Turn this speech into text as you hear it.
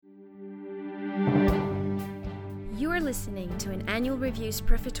are listening to an Annual Review's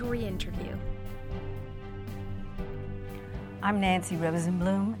prefatory interview. I'm Nancy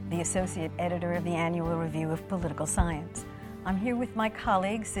Rosenblum, the Associate Editor of the Annual Review of Political Science. I'm here with my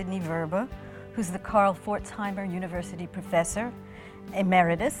colleague, Sidney Verba, who's the Carl Pforzheimer University Professor,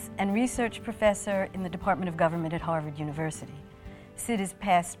 Emeritus, and Research Professor in the Department of Government at Harvard University. Sid is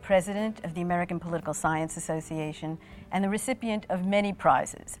past President of the American Political Science Association and the recipient of many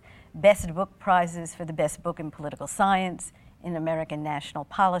prizes. Best Book prizes for the best book in political science, in American national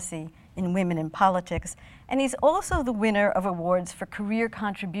policy, in women in politics, and he's also the winner of awards for career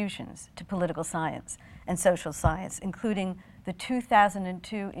contributions to political science and social science, including the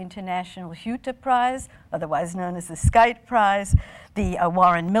 2002 International Hütte Prize, otherwise known as the Skite Prize, the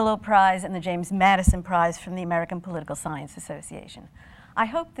Warren Miller Prize, and the James Madison Prize from the American Political Science Association. I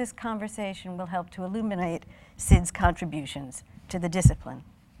hope this conversation will help to illuminate Sid's contributions to the discipline.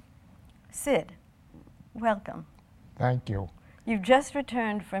 Sid, welcome. Thank you. You've just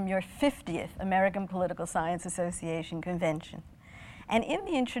returned from your 50th American Political Science Association convention. And in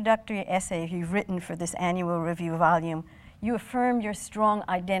the introductory essay you've written for this annual review volume, you affirm your strong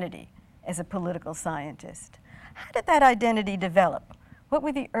identity as a political scientist. How did that identity develop? What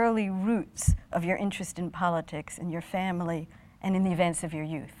were the early roots of your interest in politics, in your family, and in the events of your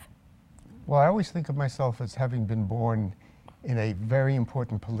youth? Well, I always think of myself as having been born in a very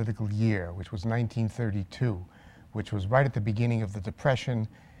important political year, which was 1932, which was right at the beginning of the Depression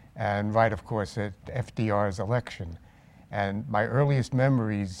and right, of course, at FDR's election. And my earliest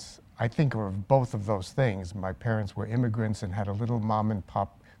memories, I think, are of both of those things. My parents were immigrants and had a little mom and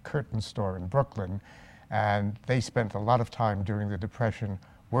pop curtain store in Brooklyn, and they spent a lot of time during the Depression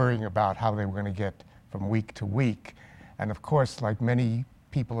worrying about how they were going to get from week to week. And of course, like many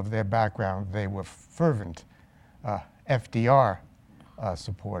people of their background, they were fervent FDR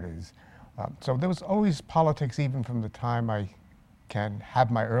supporters. So there was always politics even from the time I can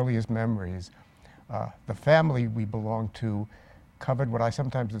have my earliest memories. The family we belonged to covered what I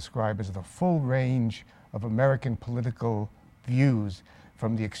sometimes describe as the full range of American political views,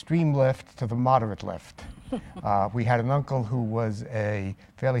 from the extreme left to the moderate left. We had an uncle who was a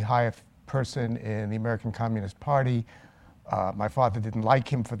fairly high person in the American Communist Party. My father didn't like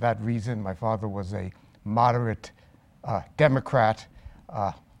him for that reason. My father was a moderate Democrat,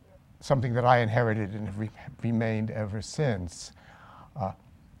 something that I inherited and have remained ever since.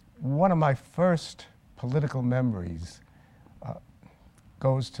 One of my first political memories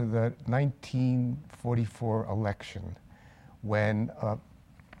goes to the 1944 election, when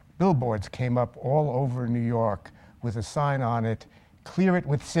billboards came up all over New York with a sign on it, "Clear it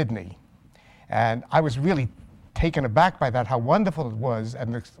with Sidney." And I was really taken aback by that, how wonderful it was,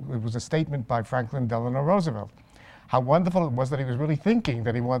 and it was a statement by Franklin Delano Roosevelt. How wonderful it was that he was really thinking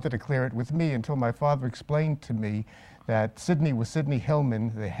that he wanted to clear it with me, until my father explained to me that Sidney was Sidney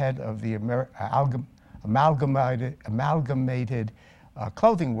Hillman, the head of the amalgamated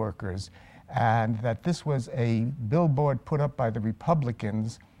clothing workers, and that this was a billboard put up by the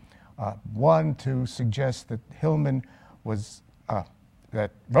Republicans, one, to suggest that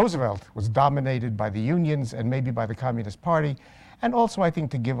that Roosevelt was dominated by the unions and maybe by the Communist Party, and also, I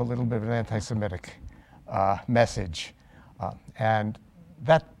think, to give a little bit of an anti-Semitic message. And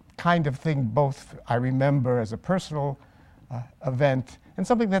that kind of thing, both I remember as a personal event and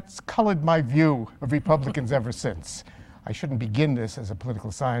something that's colored my view of Republicans ever since. I shouldn't begin this as a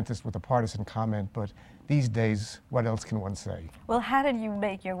political scientist with a partisan comment, but these days, what else can one say? Well, how did you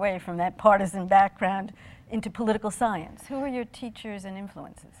make your way from that partisan background into political science? Who were your teachers and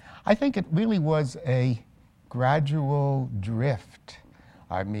influences? I think it really was a gradual drift.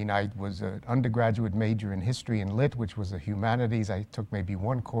 I mean, I was an undergraduate major in history and lit, which was the humanities. I took maybe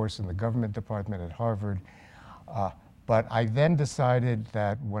one course in the government department at Harvard. But I then decided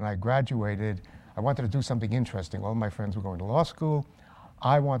that when I graduated, I wanted to do something interesting. All my friends were going to law school.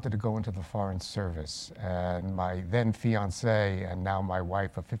 I wanted to go into the Foreign Service. And my then fiancée, and now my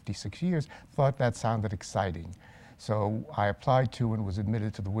wife of 56 years, thought that sounded exciting. So I applied to and was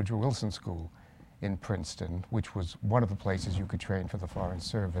admitted to the Woodrow Wilson School in Princeton, which was one of the places you could train for the Foreign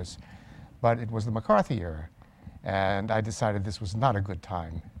Service. But it was the McCarthy era, and I decided this was not a good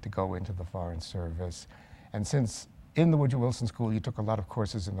time to go into the Foreign Service. And since in the Woodrow Wilson School you took a lot of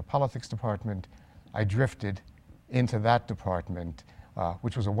courses in the politics department, I drifted into that department,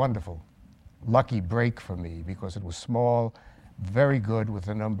 which was a wonderful, lucky break for me, because it was small, very good, with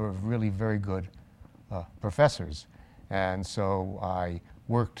a number of really very good professors. And so I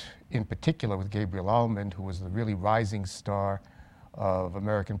worked in particular with Gabriel Almond, who was the really rising star of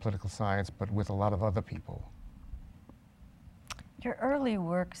American political science, but with a lot of other people. Your early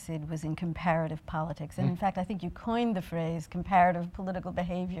work, Sid, was in comparative politics. And in fact, I think you coined the phrase comparative political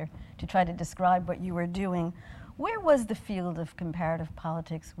behavior to try to describe what you were doing. Where was the field of comparative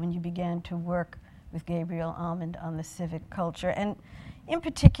politics when you began to work with Gabriel Almond on the civic culture? And in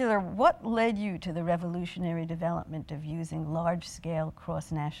particular, what led you to the revolutionary development of using large-scale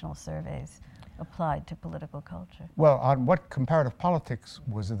cross-national surveys applied to political culture? Well, on what comparative politics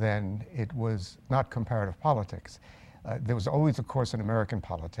was then, it was not comparative politics. There was always a course in American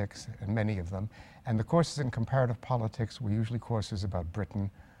politics, and many of them, and the courses in comparative politics were usually courses about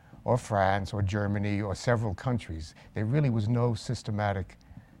Britain or France or Germany or several countries. There really was no systematic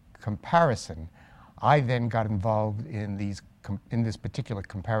comparison. I then got involved in this particular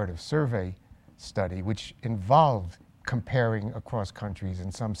comparative survey study, which involved comparing across countries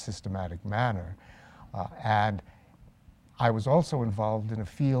in some systematic manner. And I was also involved in a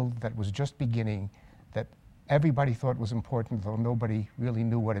field that was just beginning, that everybody thought was important, though nobody really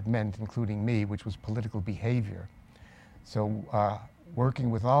knew what it meant, including me, which was political behavior. So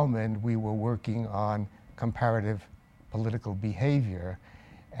working with Almond, we were working on comparative political behavior.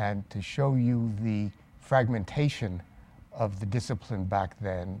 And to show you the fragmentation of the discipline back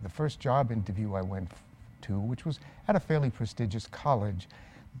then, the first job interview I went to, which was at a fairly prestigious college,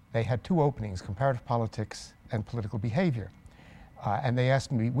 they had two openings, comparative politics and political behavior. And they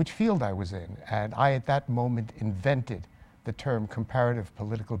asked me which field I was in. And I, at that moment, invented the term comparative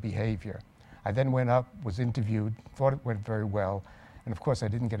political behavior. I then went up, was interviewed, thought it went very well. And of course, I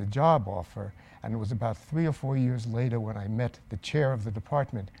didn't get a job offer. And it was about 3 or 4 years later when I met the chair of the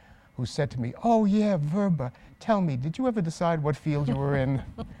department, who said to me, "Oh yeah, Verba, tell me, did you ever decide what field you were in?"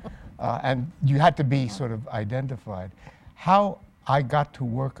 And you had to be sort of identified. How I got to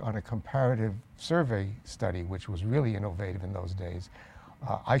work on a comparative survey study, which was really innovative in those days,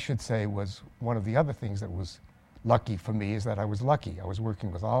 I should say was one of the other things that was lucky for me, is that I was lucky. I was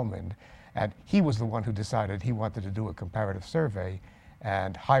working with Almond, and he was the one who decided he wanted to do a comparative survey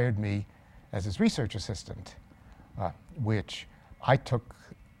and hired me as his research assistant, which I took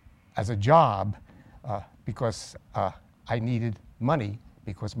as a job because I needed money,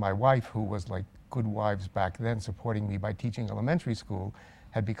 because my wife, who was like good wives back then, supporting me by teaching elementary school,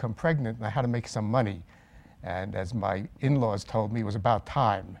 had become pregnant, and I had to make some money. And as my in-laws told me, it was about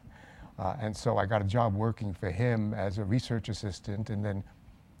time. And so I got a job working for him as a research assistant, and then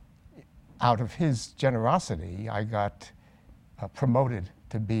out of his generosity, I got promoted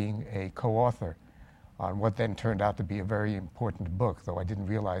to being a co-author on what then turned out to be a very important book, though I didn't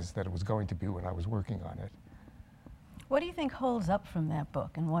realize that it was going to be when I was working on it. What do you think holds up from that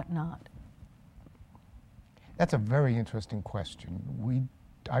book and what not? That's a very interesting question.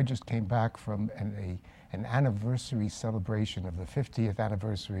 I just came back from an anniversary celebration of the 50th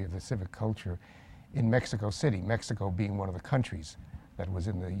anniversary of the civic culture in Mexico City, Mexico being one of the countries that was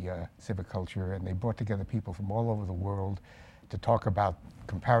in the civic culture, and they brought together people from all over the world to talk about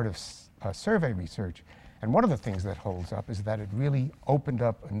comparative survey research. And one of the things that holds up is that it really opened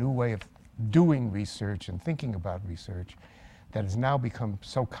up a new way of doing research and thinking about research that has now become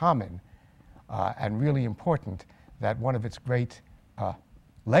so common and really important, that one of its great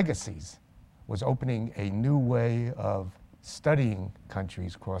legacies was opening a new way of studying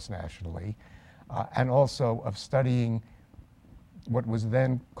countries cross-nationally, and also of studying what was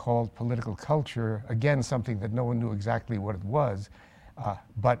then called political culture, again, something that no one knew exactly what it was,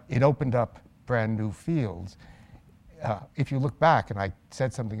 but it opened up brand new fields. If you look back, and I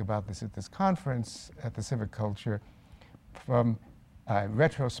said something about this at this conference at the Civic Culture, from a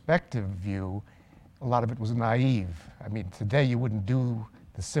retrospective view, a lot of it was naive. I mean, today you wouldn't do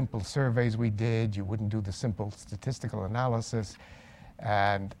the simple surveys we did, you wouldn't do the simple statistical analysis,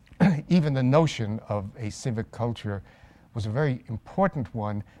 and even the notion of a civic culture was a very important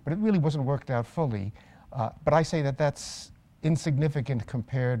one, but it really wasn't worked out fully. But I say that that's insignificant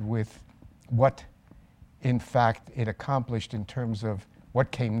compared with what, in fact, it accomplished in terms of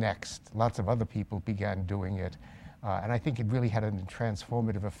what came next. Lots of other people began doing it. And I think it really had a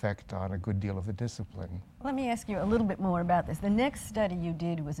transformative effect on a good deal of the discipline. Let me ask you a little bit more about this. The next study you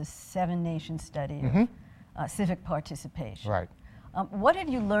did was a 7-nation study of civic participation. Right. What did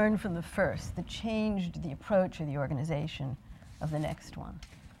you learn from the first that changed the approach or the organization of the next one?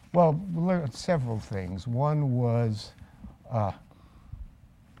 Well, we learned several things. One was the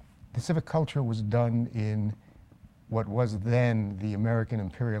civic culture was done in what was then the American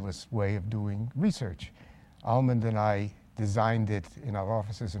imperialist way of doing research. Almond and I designed it in our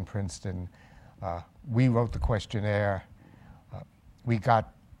offices in Princeton. We wrote the questionnaire. We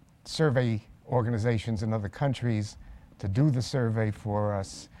got survey organizations in other countries to do the survey for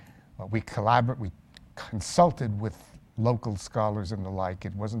us. We consulted with local scholars and the like.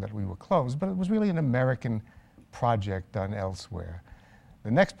 It wasn't that we were closed, but it was really an American project done elsewhere.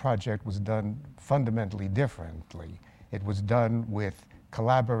 The next project was done fundamentally differently. It was done with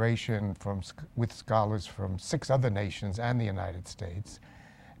collaboration with scholars from 6 other nations and the United States.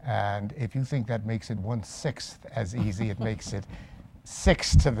 And if you think that makes it 1/6 as easy, it makes it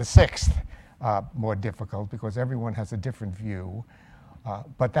 6 to the 6th more difficult, because everyone has a different view.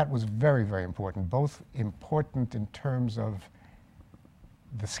 But that was very, very important, both important in terms of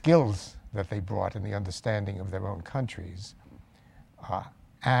the skills that they brought and the understanding of their own countries,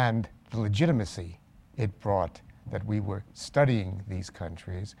 and the legitimacy it brought that we were studying these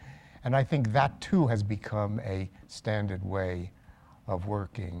countries. And I think that too has become a standard way of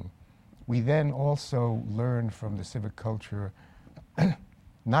working. We then also learned from the civic culture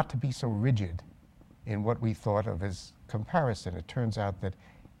not to be so rigid in what we thought of as comparison. It turns out that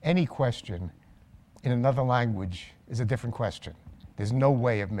any question in another language is a different question. There's no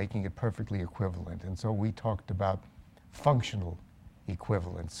way of making it perfectly equivalent. And so we talked about functional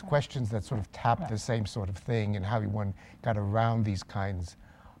equivalence, questions that sort of tap the same sort of thing, and how one got around these kinds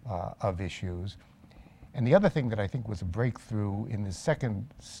of issues. And the other thing that I think was a breakthrough in the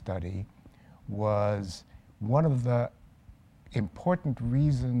second study was one of the important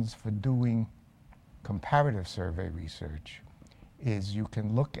reasons for doing comparative survey research is you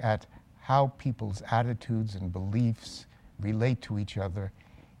can look at how people's attitudes and beliefs relate to each other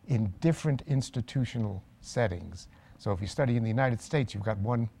in different institutional settings. So if you study in the United States, you've got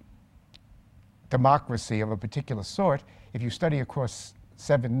one democracy of a particular sort. If you study across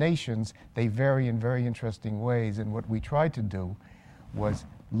 7 nations, they vary in very interesting ways. And what we tried to do was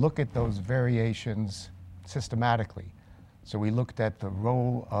look at those variations systematically. So we looked at the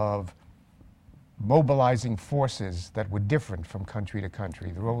role of mobilizing forces that were different from country to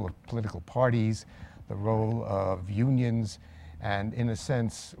country, the role of political parties, the role of unions, and in a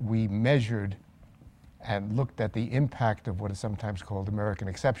sense, we measured and looked at the impact of what is sometimes called American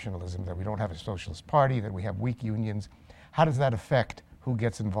exceptionalism, that we don't have a socialist party, that we have weak unions. How does that affect who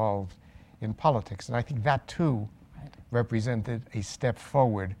gets involved in politics? And I think that too represented a step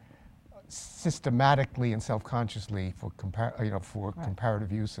forward systematically and self-consciously for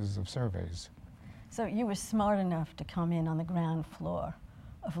comparative uses of surveys. So you were smart enough to come in on the ground floor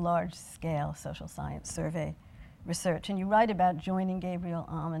of large-scale social science survey research. And you write about joining Gabriel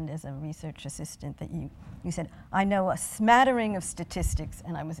Almond as a research assistant that you said, I know a smattering of statistics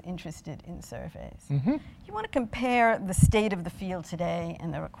and I was interested in surveys. Mm-hmm. You want to compare the state of the field today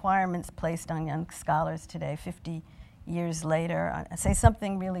and the requirements placed on young scholars today, 50 years later. Say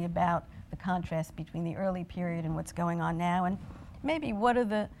something really about the contrast between the early period and what's going on now, and maybe what are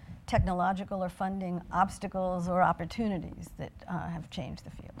the technological or funding obstacles or opportunities that have changed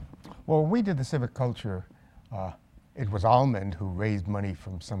the field? Well, when we did the civic culture, it was Almond who raised money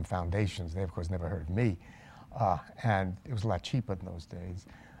from some foundations. They, of course, never heard of me. And it was a lot cheaper in those days.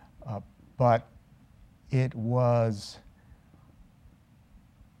 But it was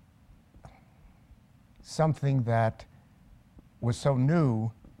something that was so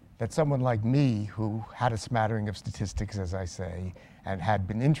new that someone like me, who had a smattering of statistics, as I say, and had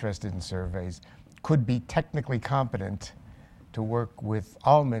been interested in surveys, could be technically competent to work with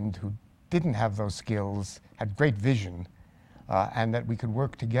Almond, who didn't have those skills, had great vision, and that we could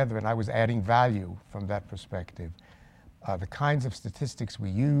work together, and I was adding value from that perspective. The kinds of statistics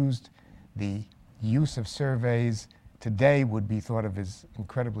we used, the use of surveys today would be thought of as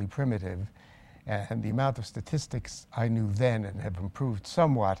incredibly primitive, and the amount of statistics I knew then and have improved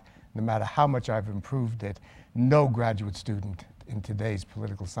somewhat, no matter how much I've improved it, no graduate student in today's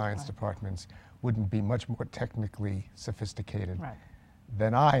political science departments wouldn't be much more technically sophisticated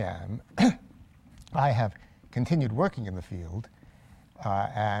than I am. I have continued working in the field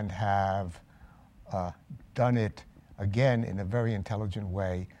and have done it again in a very intelligent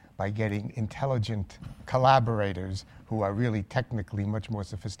way by getting intelligent collaborators who are really technically much more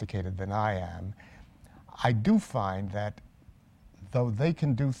sophisticated than I am. I do find that though they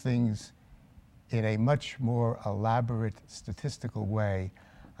can do things in a much more elaborate statistical way,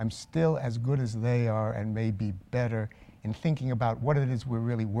 I'm still as good as they are and maybe better in thinking about what it is we're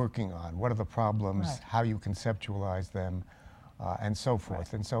really working on, what are the problems, how you conceptualize them, and so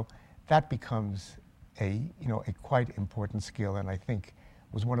forth. And so that becomes a quite important skill, and I think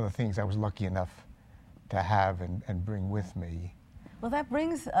was one of the things I was lucky enough to have and bring with me. Well, that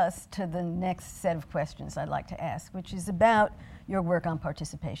brings us to the next set of questions I'd like to ask, which is about your work on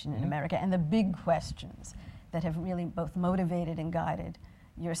participation in America and the big questions that have really both motivated and guided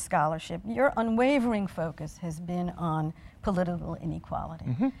your scholarship, your unwavering focus has been on political inequality.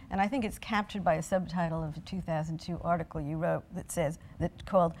 And I think it's captured by a subtitle of a 2002 article you wrote that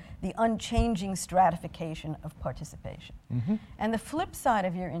called The Unchanging Stratification of Participation. And the flip side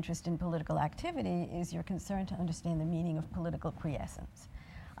of your interest in political activity is your concern to understand the meaning of political quiescence.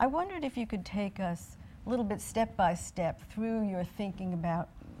 I wondered if you could take us a little bit step by step through your thinking about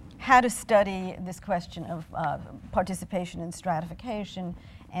how to study this question of participation and stratification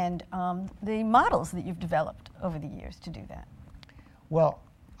and the models that you've developed over the years to do that. Well,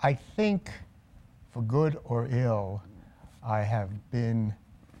 I think, for good or ill, I have been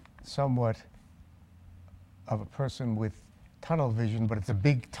somewhat of a person with tunnel vision, but it's a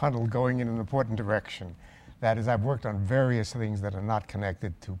big tunnel going in an important direction. That is, I've worked on various things that are not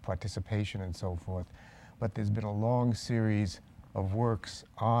connected to participation and so forth, but there's been a long series of works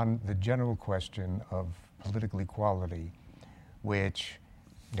on the general question of political equality, which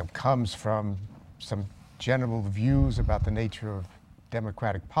comes from some general views about the nature of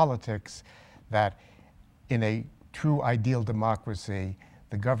democratic politics, that in a true ideal democracy,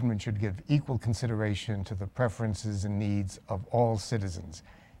 the government should give equal consideration to the preferences and needs of all citizens.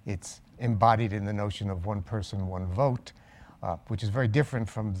 It's embodied in the notion of one person, one vote, which is very different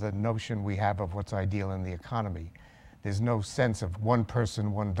from the notion we have of what's ideal in the economy. There's no sense of one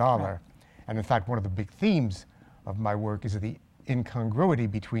person, $1. Right. And in fact, one of the big themes of my work is the incongruity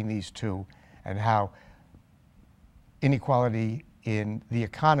between these two, and how inequality in the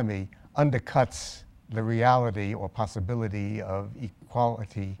economy undercuts the reality or possibility of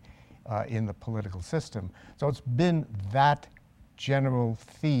equality in the political system. So it's been that general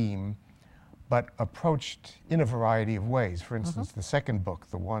theme, but approached in a variety of ways. For instance, the second book,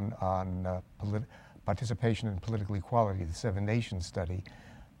 the one on participation in political equality, the Seven Nations study,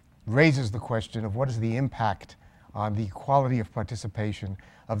 raises the question of what is the impact on the quality of participation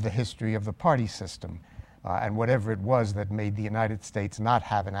of the history of the party system, and whatever it was that made the United States not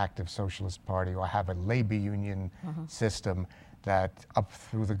have an active socialist party or have a labor union system that up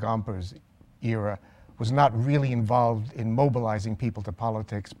through the Gompers era was not really involved in mobilizing people to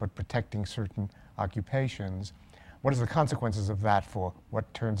politics but protecting certain occupations. What is the consequences of that for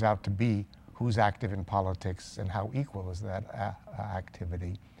what turns out to be who's active in politics and how equal is that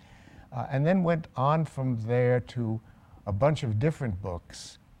activity? And then went on from there to a bunch of different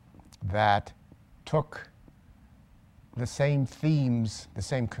books that took the same themes, the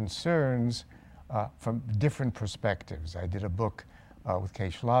same concerns from different perspectives. I did a book with Kay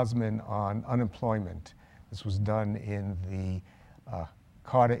Schlossman on unemployment. This was done in the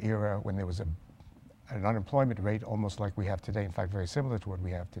Carter era when there was an unemployment rate almost like we have today, in fact very similar to what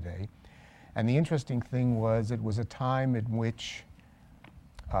we have today. And the interesting thing was it was a time in which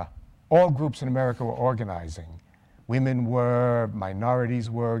all groups in America were organizing. Women were, minorities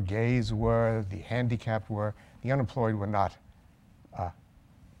were, gays were, the handicapped were. The unemployed were not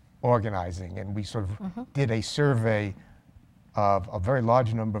organizing. And we sort of did a survey of a very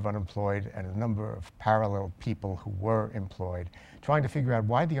large number of unemployed and a number of parallel people who were employed, trying to figure out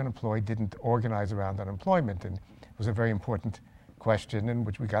why the unemployed didn't organize around unemployment. And it was a very important question in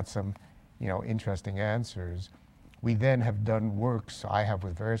which we got some interesting answers. We then have done works, I have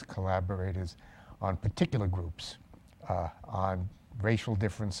with various collaborators, on particular groups, on racial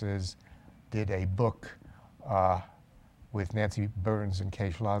differences, did a book with Nancy Burns and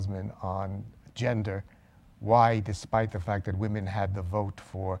Kay Schlossman on gender, why, despite the fact that women had the vote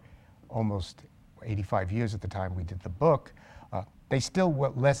for almost 85 years at the time we did the book, they still were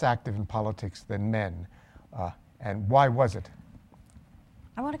less active in politics than men. And why was it?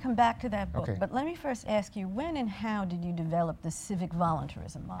 I want to come back to that book, Okay. But let me first ask you, when and how did you develop the civic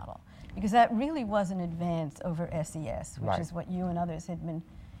voluntarism model? Because that really was an advance over SES, which is what you and others had been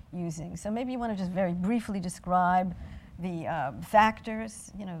using. So maybe you want to just very briefly describe the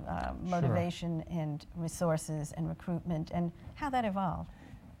factors, motivation and resources and recruitment, and how that evolved.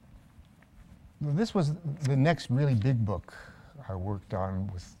 Well, this was the next really big book I worked on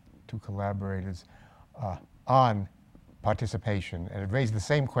with two collaborators on participation, and it raised the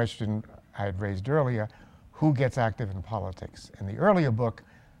same question I had raised earlier: who gets active in politics? And the earlier book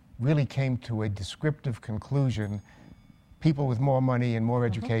really came to a descriptive conclusion: people with more money and more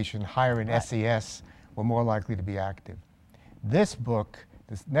education, higher in SES, were more likely to be active. This book,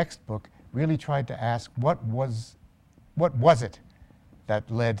 this next book, really tried to ask what was it that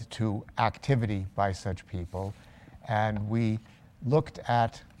led to activity by such people, and we looked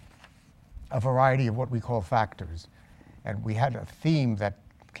at a variety of what we call factors. And we had a theme that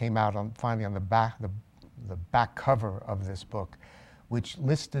came out finally on the back cover of this book, which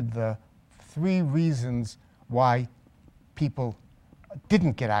listed the 3 reasons why people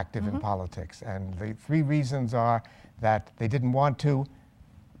didn't get active in politics. And the three reasons are that they didn't want to,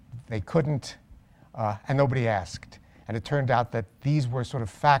 they couldn't, and nobody asked. And it turned out that these were sort of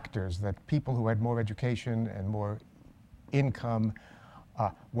factors that people who had more education and more income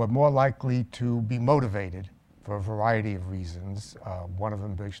were more likely to be motivated for a variety of reasons, one of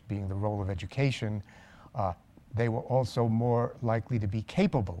them being the role of education. They were also more likely to be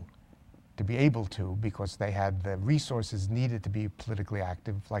capable, to be able to, because they had the resources needed to be politically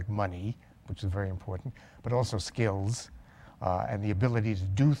active, like money, which is very important, but also skills and the ability to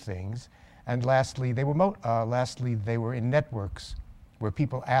do things. And lastly, they were in networks where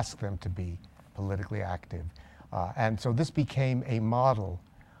people asked them to be politically active. And so this became a model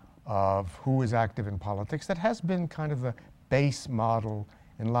of who is active in politics that has been kind of the base model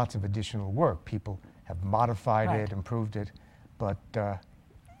in lots of additional work. People have modified it, improved it, but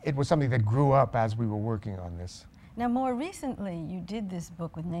it was something that grew up as we were working on this. Now, more recently, you did this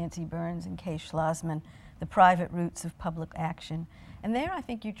book with Nancy Burns and Kay Schlossman, The Private Roots of Public Action. And there, I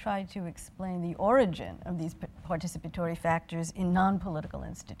think you tried to explain the origin of these participatory factors in non-political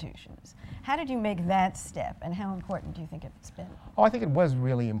institutions. How did you make that step, and how important do you think it's been? Oh, I think it was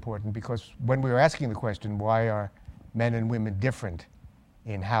really important, because when we were asking the question, why are men and women different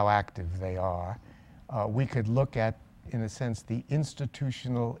in how active they are, we could look at, in a sense, the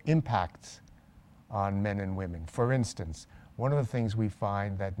institutional impacts on men and women. For instance, one of the things we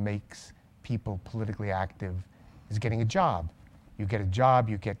find that makes people politically active is getting a job. You get a job,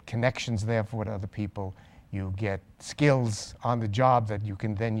 you get connections there for other people, you get skills on the job that you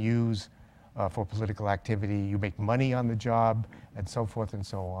can then use for political activity, you make money on the job, and so forth and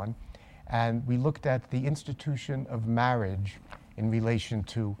so on. And we looked at the institution of marriage in relation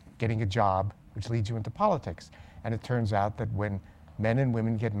to getting a job, which leads you into politics. And it turns out that when men and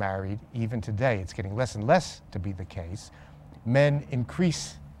women get married, even today, it's getting less and less to be the case, men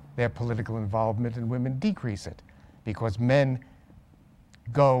increase their political involvement and women decrease it, because men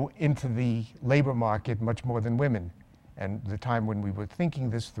go into the labor market much more than women. And the time when we were thinking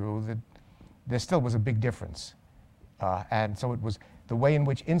this through, that there still was a big difference. And so it was the way in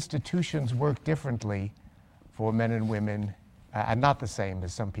which institutions work differently for men and women, and not the same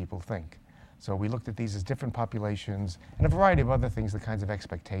as some people think. So we looked at these as different populations and a variety of other things, the kinds of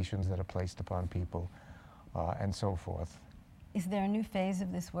expectations that are placed upon people, and so forth. Is there a new phase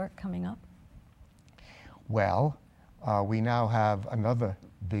of this work coming up? Well, we now have another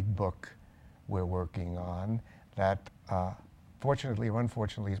big book we're working on that, fortunately or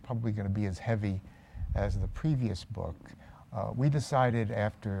unfortunately, is probably going to be as heavy as the previous book. We decided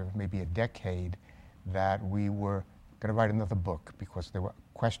after maybe a decade that we were going to write another book, because there were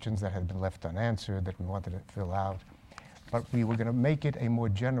questions that had been left unanswered that we wanted to fill out. But we were going to make it a more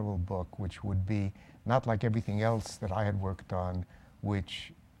general book, which would be not like everything else that I had worked on,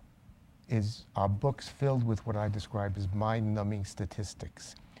 which is our books filled with what I describe as mind-numbing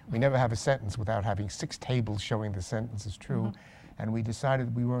statistics. We never have a sentence without having 6 tables showing the sentence is true, and we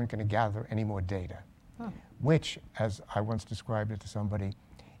decided we weren't going to gather any more data, which, as I once described it to somebody,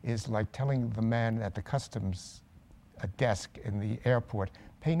 is like telling the man at the customs desk in the airport,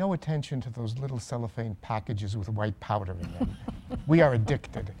 pay no attention to those little cellophane packages with white powder in them. We are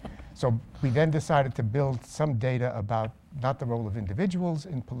addicted. So we then decided to build some data about not the role of individuals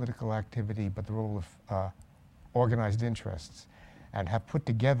in political activity, but the role of organized interests, and have put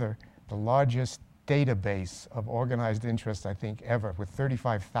together the largest database of organized interests, I think, ever, with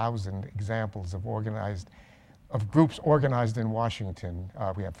 35,000 examples of groups organized in Washington.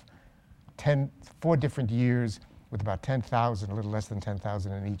 We have 4 different years with about 10,000, a little less than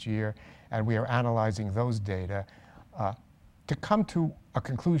 10,000 in each year, and we are analyzing those data to come to a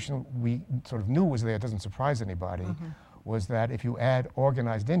conclusion we sort of knew was there, it doesn't surprise anybody, was that if you add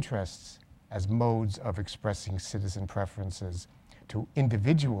organized interests as modes of expressing citizen preferences to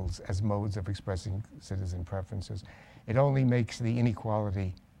individuals as modes of expressing citizen preferences, it only makes the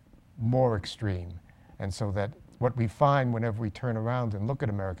inequality more extreme. And so that what we find whenever we turn around and look at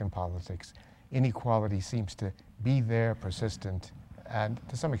American politics, inequality seems to be there, persistent, and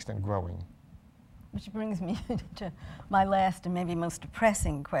to some extent growing. Which brings me to my last and maybe most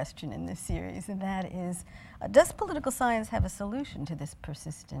depressing question in this series, and that is, does political science have a solution to this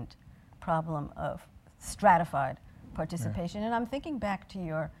persistent problem of stratified participation? And I'm thinking back to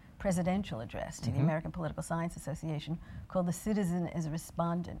your presidential address to the American Political Science Association called The Citizen as a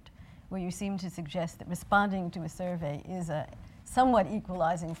Respondent, where you seem to suggest that responding to a survey is a somewhat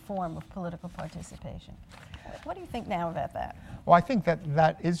equalizing form of political participation. What do you think now about that? Well, I think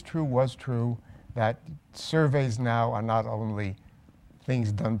that is true, was true, that surveys now are not only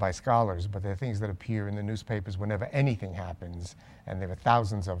things done by scholars, but they're things that appear in the newspapers whenever anything happens, and there are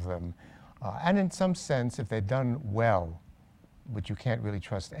thousands of them. And in some sense, if they're done well, which you can't really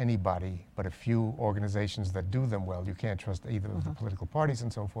trust anybody, but a few organizations that do them well, you can't trust either of the political parties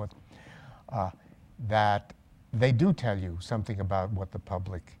and so forth, that they do tell you something about what the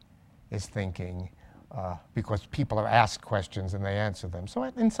public is thinking, because people are asked questions and they answer them. So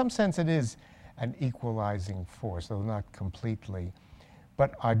in some sense it is an equalizing force, though not completely.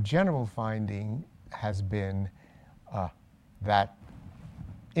 But our general finding has been that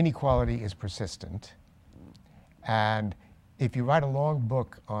inequality is persistent, and if you write a long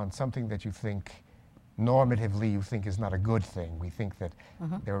book on something that you think normatively you think is not a good thing, we think that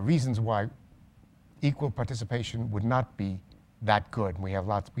there are reasons why equal participation would not be that good. We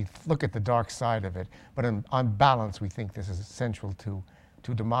look at the dark side of it, but on balance we think this is essential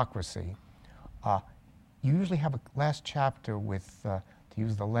to democracy. You usually have a last chapter with, to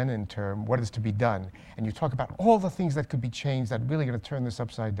use the Lenin term, what is to be done, and you talk about all the things that could be changed that are really going to turn this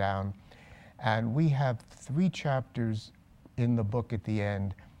upside down. And we have 3 chapters in the book at the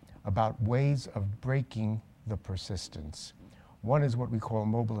end about ways of breaking the persistence. One is what we call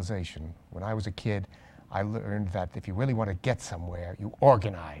mobilization. When I was a kid, I learned that if you really want to get somewhere, you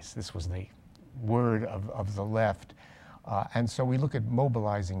organize. This was the word of the left. And so we look at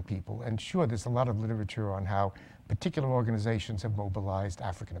mobilizing people. And sure, there's a lot of literature on how particular organizations have mobilized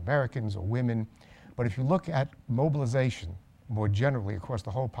African Americans or women. But if you look at mobilization more generally across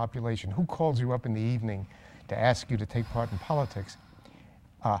the whole population, who calls you up in the evening to ask you to take part in politics,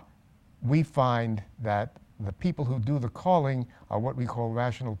 we find that the people who do the calling are what we call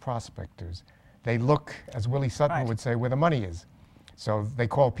rational prospectors. They look, as Willie Sutton would say, where the money is. So they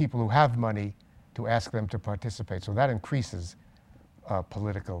call people who have money to ask them to participate. So that increases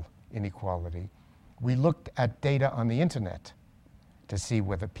political inequality. We looked at data on the internet to see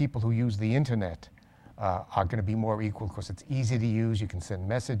whether people who use the internet are going to be more equal because it's easy to use. You can send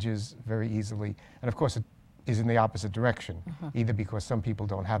messages very easily. And of course, it is in the opposite direction, either because some people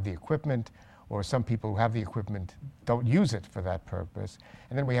don't have the equipment, or some people who have the equipment don't use it for that purpose.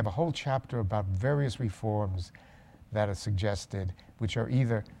 And then we have a whole chapter about various reforms that are suggested, which are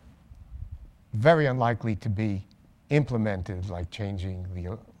either very unlikely to be implemented, like changing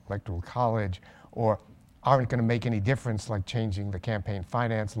the Electoral College, or aren't going to make any difference, like changing the campaign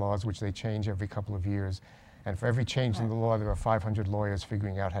finance laws, which they change every couple of years. And for every change in the law, there are 500 lawyers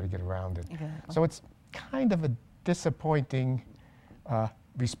figuring out how to get around it. Exactly. So it's kind of a disappointing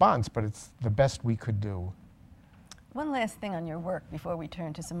response, but it's the best we could do. One last thing on your work before we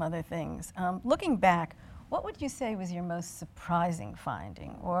turn to some other things. Looking back, what would you say was your most surprising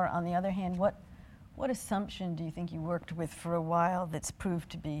finding? Or on the other hand, what assumption do you think you worked with for a while that's proved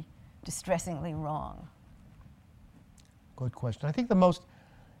to be distressingly wrong? Good question. I think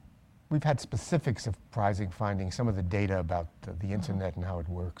we've had specifics of surprising findings. Some of the data about the internet and how it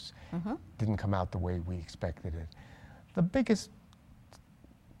works didn't come out the way we expected it. The biggest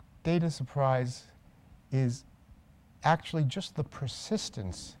data surprise is actually just the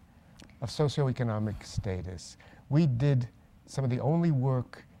persistence of socioeconomic status. We did some of the only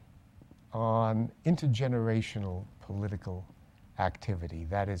work on intergenerational political activity.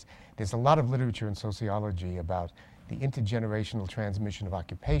 That is, there's a lot of literature in sociology about the intergenerational transmission of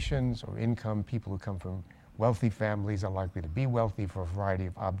occupations or income. People who come from wealthy families are likely to be wealthy for a variety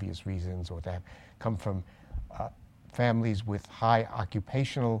of obvious reasons, or to come from families with high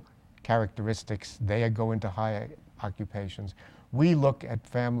occupational characteristics, they go into high occupations. We look at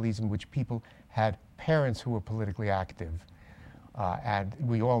families in which people had parents who were politically active. And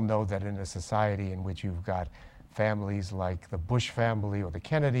we all know that in a society in which you've got families like the Bush family or the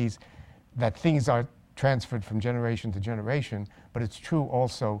Kennedys, that things are transferred from generation to generation, but it's true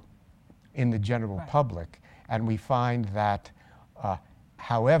also in the general public. And we find that,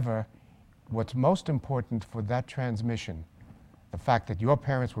 however, what's most important for that transmission, the fact that your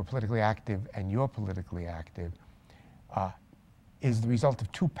parents were politically active and you're politically active, is the result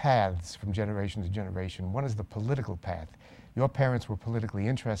of 2 paths from generation to generation. One is the political path. Your parents were politically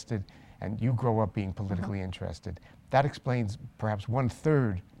interested and you grow up being politically interested. That explains perhaps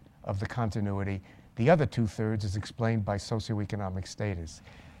 1/3 of the continuity. The other 2/3 is explained by socioeconomic status.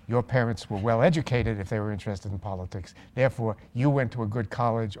 Your parents were well educated if they were interested in politics. Therefore, you went to a good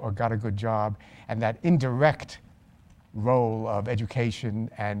college or got a good job, and that indirect role of education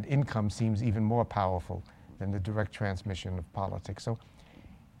and income seems even more powerful than the direct transmission of politics. So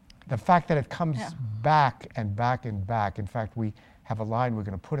the fact that it comes back and back and back, in fact, we have a line we're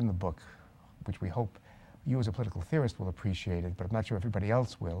going to put in the book, which we hope you as a political theorist will appreciate it, but I'm not sure everybody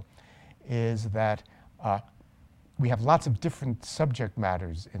else will, is that we have lots of different subject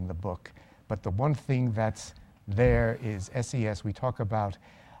matters in the book, but the one thing that's there is SES. We talk about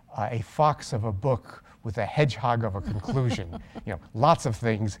a fox of a book with a hedgehog of a conclusion. You know, lots of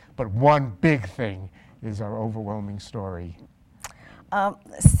things, but one big thing is our overwhelming story.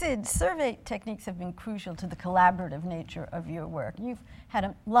 Sid, survey techniques have been crucial to the collaborative nature of your work. You've had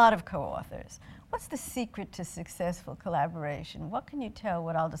a lot of co-authors. What's the secret to successful collaboration? What can you tell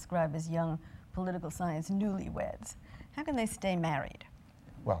what I'll describe as young political science newlyweds? How can they stay married?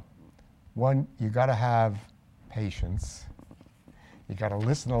 Well, one, you got to have patience. You got to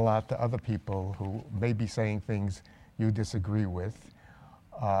listen a lot to other people who may be saying things you disagree with,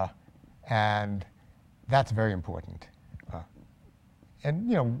 and that's very important. And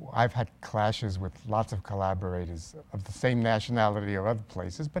you know, I've had clashes with lots of collaborators of the same nationality or other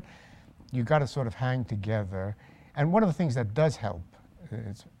places, but you got to sort of hang together. And one of the things that does help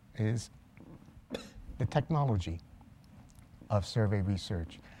is the technology of survey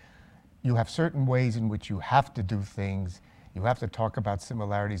research. You have certain ways in which you have to do things. You have to talk about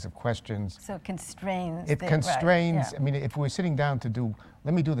similarities of questions. So it constrains. It constrains. Right, yeah. I mean, if we're sitting down to do,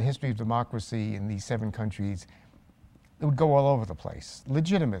 let me do the history of democracy in these 7 countries, it would go all over the place,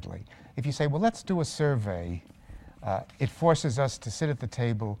 legitimately. If you say, well, let's do a survey, it forces us to sit at the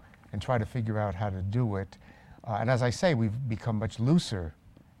table and try to figure out how to do it. And as I say, we've become much looser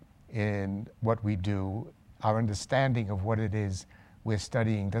in what we do. Our understanding of what it is we're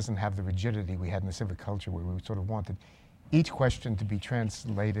studying doesn't have the rigidity we had in the civic culture, where we sort of wanted each question to be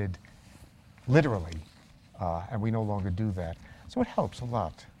translated literally, and we no longer do that. So it helps a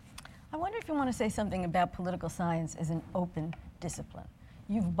lot. I wonder if you want to say something about political science as an open discipline.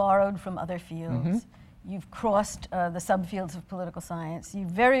 You've borrowed from other fields. You've crossed the subfields of political science. You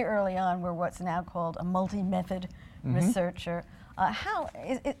very early on were what's now called a multi-method researcher.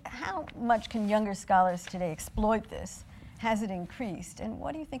 How much can younger scholars today exploit this? Has it increased? And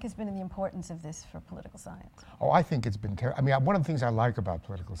what do you think has been the importance of this for political science? Oh, I think it's been terrible. I mean, one of the things I like about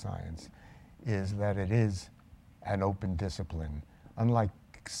political science is that it is an open discipline. Unlike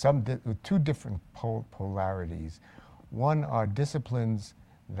two different polarities. One are disciplines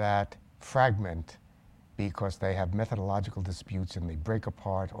that fragment because they have methodological disputes and they break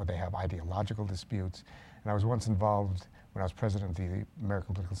apart, or they have ideological disputes. And I was once involved, when I was president of the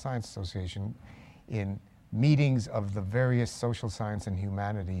American Political Science Association, in meetings of the various social science and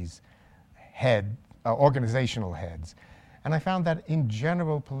humanities organizational heads. And I found that in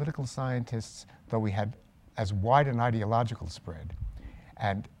general, political scientists, though we had as wide an ideological spread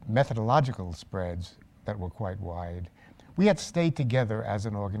and methodological spreads that were quite wide, we had stayed together as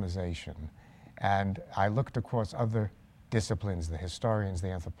an organization. And I looked across other disciplines, the historians, the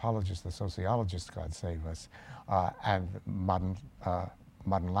anthropologists, the sociologists, God save us, and the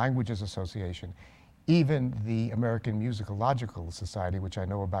Modern Languages Association, even the American Musicological Society, which I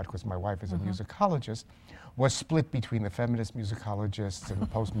know about because my wife is a musicologist, was split between the feminist musicologists and the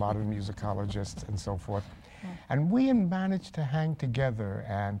postmodern musicologists and so forth. And we managed to hang together.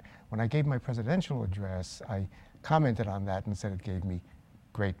 And when I gave my presidential address, I commented on that and said it gave me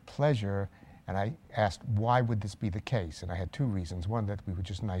great pleasure. And I asked, why would this be the case? And I had 2 reasons. One, that we were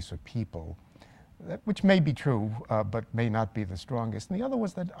just nicer people, which may be true, but may not be the strongest. And the other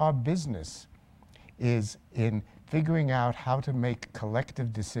was that our business is in figuring out how to make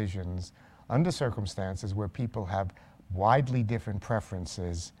collective decisions under circumstances where people have widely different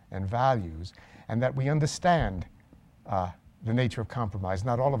preferences and values, and that we understand the nature of compromise.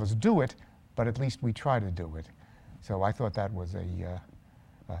 Not all of us do it, but at least we try to do it. So I thought that was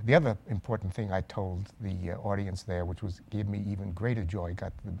the other important thing I told the audience there, which gave me even greater joy,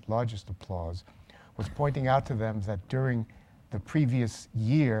 got the largest applause, was pointing out to them that during the previous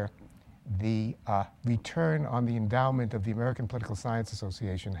year, the return on the endowment of the American Political Science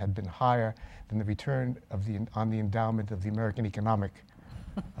Association had been higher than the return on the endowment of the American Economic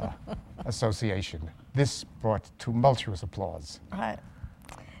Association. This brought tumultuous applause. Right.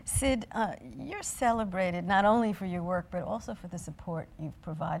 Sid, you're celebrated not only for your work, but also for the support you've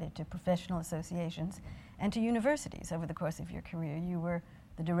provided to professional associations and to universities over the course of your career. You were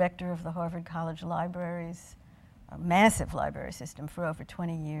the director of the Harvard College Libraries, a massive library system, for over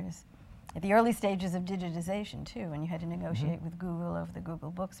 20 years. At the early stages of digitization, too, and you had to negotiate with Google over the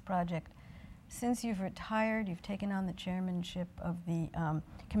Google Books project. Since you've retired, you've taken on the chairmanship of the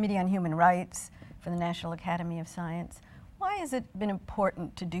Committee on Human Rights for the National Academy of Science. Why has it been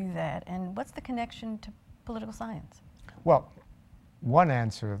important to do that, and what's the connection to political science? Well, one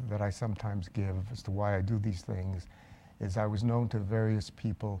answer that I sometimes give as to why I do these things is I was known to various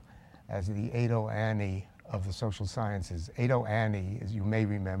people as the Ado Annie of the social sciences. Ado Annie, as you may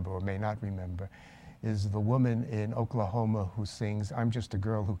remember or may not remember, is the woman in Oklahoma who sings, "I'm just a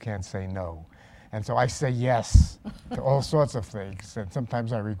girl who can't say no." And so I say yes to all sorts of things, and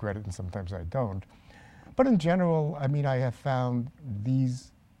sometimes I regret it and sometimes I don't. But in general, I mean, I have found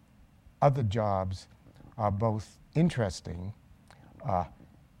these other jobs are both interesting.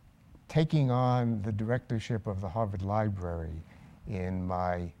 Taking on the directorship of the Harvard Library in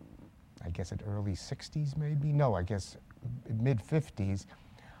my, I guess at early 60s maybe? No, I guess mid-50s,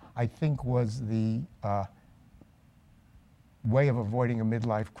 I think was the way of avoiding a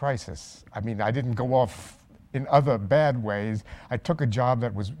midlife crisis. I mean, I didn't go off in other bad ways. I took a job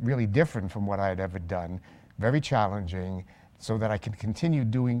that was really different from what I had ever done, very challenging, so that I could continue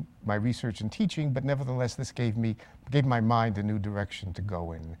doing my research and teaching, but nevertheless, this gave my mind a new direction to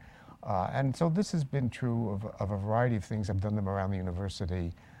go in. And so this has been true of a variety of things. I've done them around the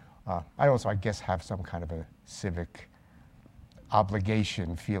university. I also, I guess, have some kind of a civic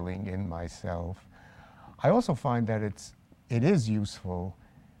obligation feeling in myself. I also find that it is useful,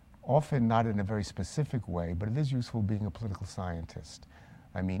 often not in a very specific way, but it is useful being a political scientist.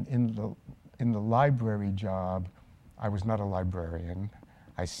 I mean, in the library job, I was not a librarian.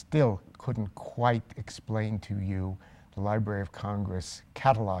 I still couldn't quite explain to you the Library of Congress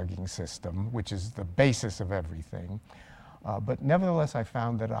cataloging system, which is the basis of everything. But nevertheless, I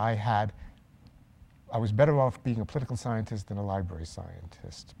found that I was better off being a political scientist than a library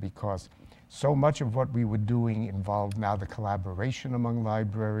scientist, because so much of what we were doing involved now the collaboration among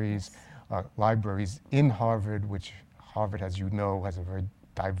libraries, libraries in Harvard, which Harvard, as you know, has a very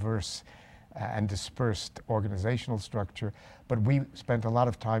diverse and dispersed organizational structure. But we spent a lot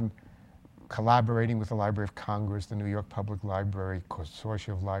of time collaborating with the Library of Congress, the New York Public Library,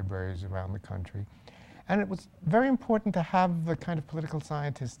 consortia of libraries around the country. And it was very important to have the kind of political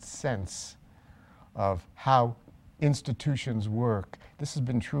scientist sense of how institutions work. This has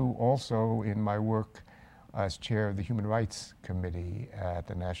been true also in my work as chair of the Human Rights Committee at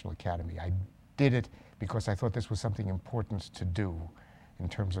the National Academy. I did it because I thought this was something important to do in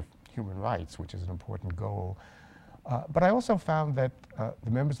terms of human rights, which is an important goal. But I also found that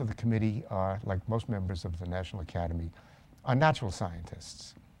the members of the committee are, like most members of the National Academy, are natural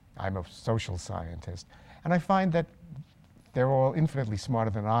scientists. I'm a social scientist. And I find that they're all infinitely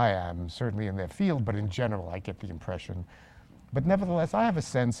smarter than I am, certainly in their field, but in general, I get the impression. But nevertheless, I have a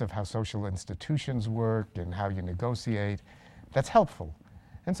sense of how social institutions work and how you negotiate. That's helpful.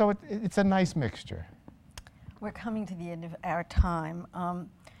 And so it's a nice mixture. We're coming to the end of our time.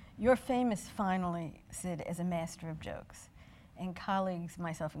 You're famous, finally, Sid, as a master of jokes. And colleagues,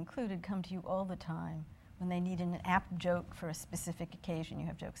 myself included, come to you all the time when they need an apt joke for a specific occasion. You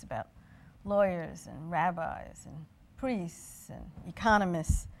have jokes about lawyers and rabbis and priests and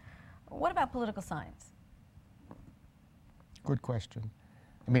economists. What about political science? Good question.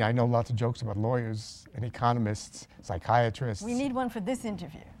 I mean, I know lots of jokes about lawyers and economists, psychiatrists. We need one for this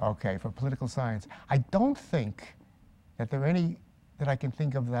interview. Okay, for political science. I don't think that there are any that I can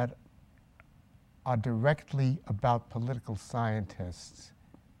think of that are directly about political scientists.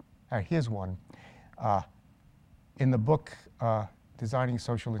 Here's one. In the book, Designing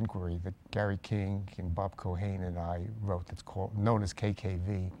Social Inquiry, that Gary King and Bob Cohane and I wrote, that's known as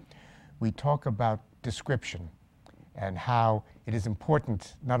KKV, we talk about description and how it is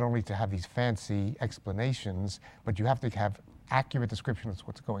important not only to have these fancy explanations, but you have to have accurate description of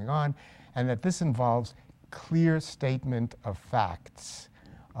what's going on, and that this involves clear statement of facts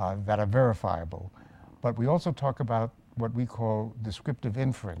that are verifiable. But we also talk about what we call descriptive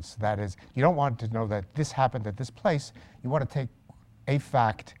inference. That is, you don't want to know that this happened at this place. You want to take a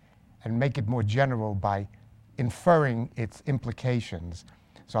fact and make it more general by inferring its implications.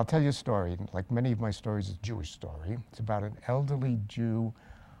 So I'll tell you a story. Like many of my stories, it's a Jewish story. It's about an elderly Jew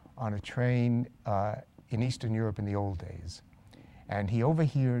on a train in Eastern Europe in the old days. And he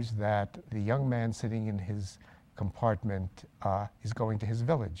overhears that the young man sitting in his compartment is going to his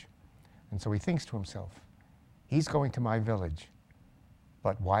village. And so he thinks to himself, he's going to my village.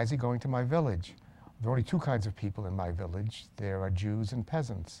 But why is he going to my village? There are only two kinds of people in my village. There are Jews and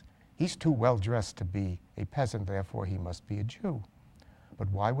peasants. He's too well dressed to be a peasant, therefore he must be a Jew. But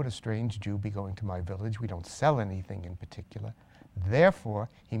why would a strange Jew be going to my village? We don't sell anything in particular. Therefore,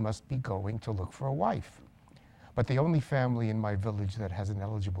 he must be going to look for a wife. But the only family in my village that has an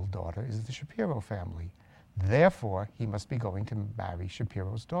eligible daughter is the Shapiro family. Therefore, he must be going to marry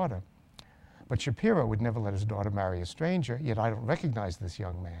Shapiro's daughter. But Shapiro would never let his daughter marry a stranger, yet I don't recognize this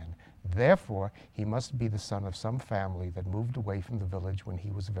young man. Therefore, he must be the son of some family that moved away from the village when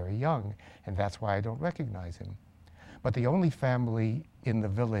he was very young, and that's why I don't recognize him. But the only family in the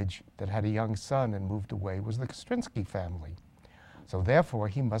village that had a young son and moved away was the Kostrinsky family. So therefore,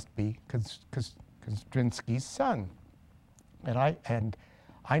 he must be Kostrinsky's son. And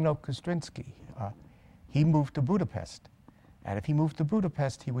I know Kostrinsky. He moved to Budapest. And if he moved to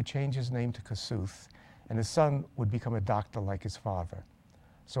Budapest, he would change his name to Kossuth, and his son would become a doctor like his father.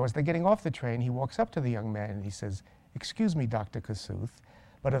 So as they're getting off the train, he walks up to the young man and he says, "Excuse me, Dr. Kossuth,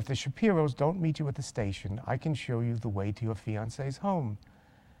 but if the Shapiros don't meet you at the station, I can show you the way to your fiancé's home."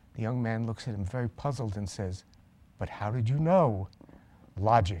 The young man looks at him very puzzled and says, "But how did you know?"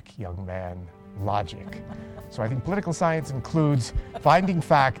 Logic, young man, logic. So I think political science includes finding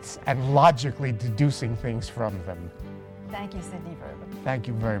facts and logically deducing things from them. Thank you, Sidney Verba. Thank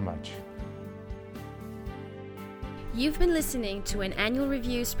you very much. You've been listening to an Annual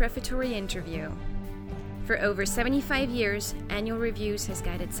Review's prefatory interview. For over 75 years, Annual Reviews has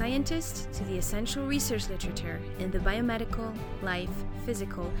guided scientists to the essential research literature in the biomedical, life,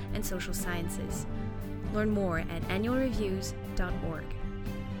 physical, and social sciences. Learn more at annualreviews.org.